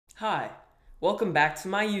Hi, welcome back to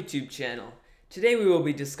my YouTube channel. Today we will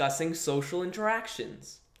be discussing social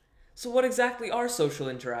interactions. So what exactly are social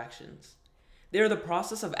interactions? They are the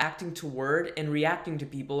process of acting toward and reacting to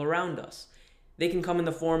people around us. They can come in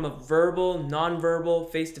the form of verbal,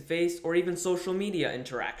 nonverbal, face-to-face, or even social media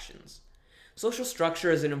interactions. Social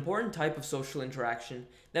structure is an important type of social interaction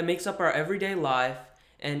that makes up our everyday life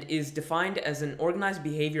and is defined as an organized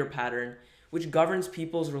behavior pattern which governs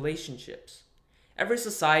people's relationships. Every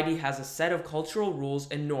society has a set of cultural rules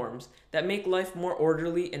and norms that make life more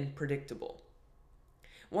orderly and predictable.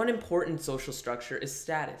 One important social structure is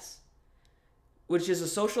status, which is a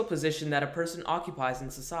social position that a person occupies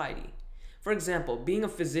in society. For example, being a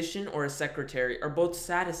physician or a secretary are both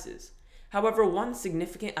statuses. However, one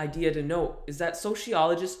significant idea to note is that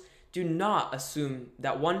sociologists do not assume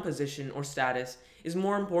that one position or status is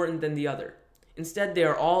more important than the other. Instead, they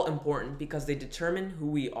are all important because they determine who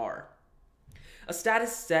we are. A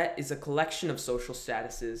status set is a collection of social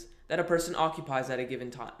statuses that a person occupies at a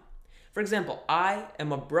given time. For example, I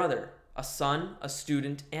am a brother, a son, a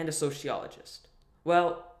student, and a sociologist.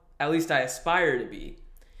 Well, at least I aspire to be.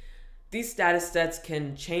 These status sets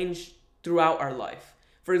can change throughout our life.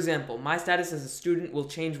 For example, my status as a student will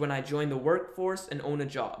change when I join the workforce and own a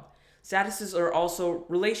job. Statuses are also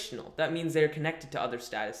relational. That means they are connected to other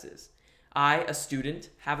statuses. I, a student,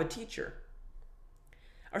 have a teacher.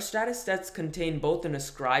 Our status sets contain both an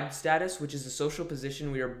ascribed status, which is a social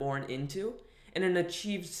position we are born into, and an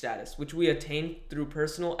achieved status, which we attain through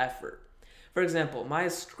personal effort. For example, my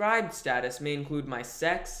ascribed status may include my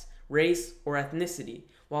sex, race, or ethnicity,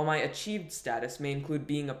 while my achieved status may include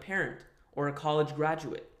being a parent or a college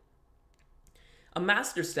graduate. A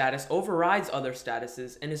master status overrides other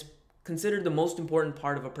statuses and is considered the most important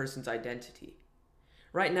part of a person's identity.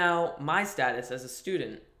 Right now, my status as a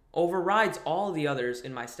student overrides all the others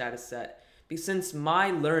in my status set, since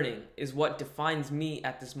my learning is what defines me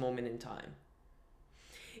at this moment in time.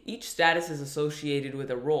 Each status is associated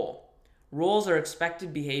with a role. Roles are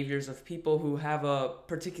expected behaviors of people who have a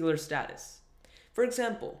particular status. For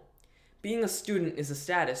example, being a student is a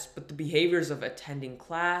status, but the behaviors of attending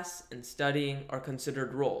class and studying are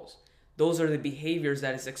considered roles. Those are the behaviors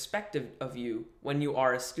that is expected of you when you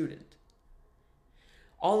are a student.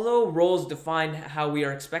 Although roles define how we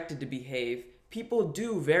are expected to behave, people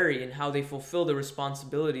do vary in how they fulfill the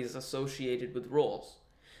responsibilities associated with roles.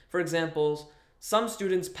 For example, some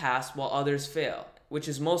students pass while others fail, which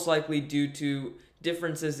is most likely due to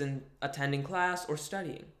differences in attending class or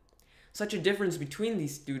studying. Such a difference between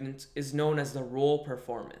these students is known as the role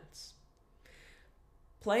performance.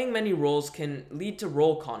 Playing many roles can lead to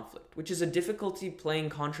role conflict, which is a difficulty playing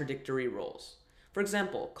contradictory roles. For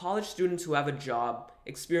example, college students who have a job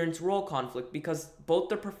experience role conflict because both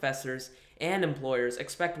the professors and employers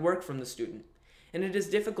expect work from the student, and it is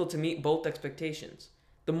difficult to meet both expectations.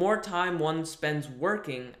 The more time one spends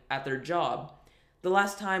working at their job, the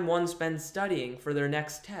less time one spends studying for their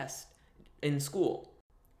next test in school.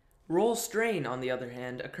 Role strain, on the other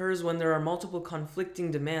hand, occurs when there are multiple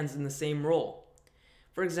conflicting demands in the same role.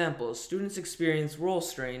 For example, students experience role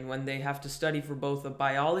strain when they have to study for both a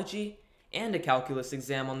biology and a calculus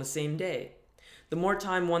exam on the same day. The more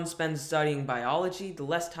time one spends studying biology, the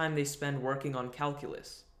less time they spend working on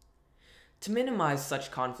calculus. To minimize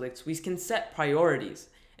such conflicts, we can set priorities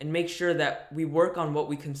and make sure that we work on what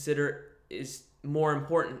we consider is more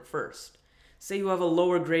important first. Say you have a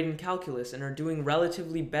lower grade in calculus and are doing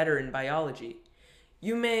relatively better in biology.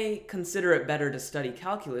 You may consider it better to study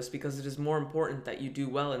calculus because it is more important that you do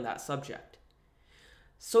well in that subject.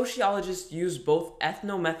 Sociologists use both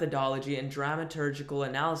ethnomethodology and dramaturgical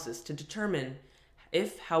analysis to determine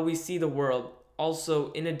if how we see the world,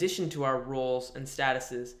 also in addition to our roles and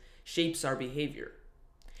statuses, shapes our behavior.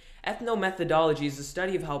 Ethnomethodology is the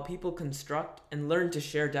study of how people construct and learn to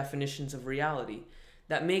share definitions of reality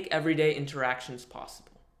that make everyday interactions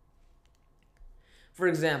possible. For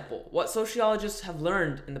example, what sociologists have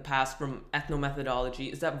learned in the past from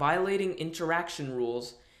ethnomethodology is that violating interaction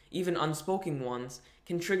rules, even unspoken ones,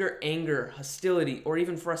 can trigger anger, hostility, or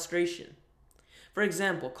even frustration. For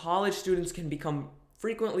example, college students can become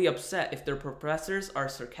frequently upset if their professors are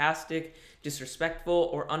sarcastic, disrespectful,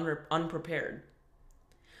 or unprepared.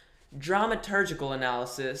 Dramaturgical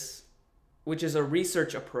analysis, which is a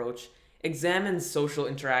research approach, examines social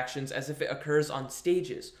interactions as if it occurs on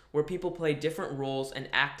stages, where people play different roles and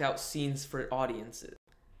act out scenes for audiences.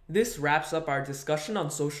 This wraps up our discussion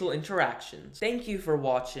on social interactions. Thank you for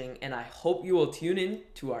watching, and I hope you will tune in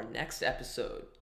to our next episode.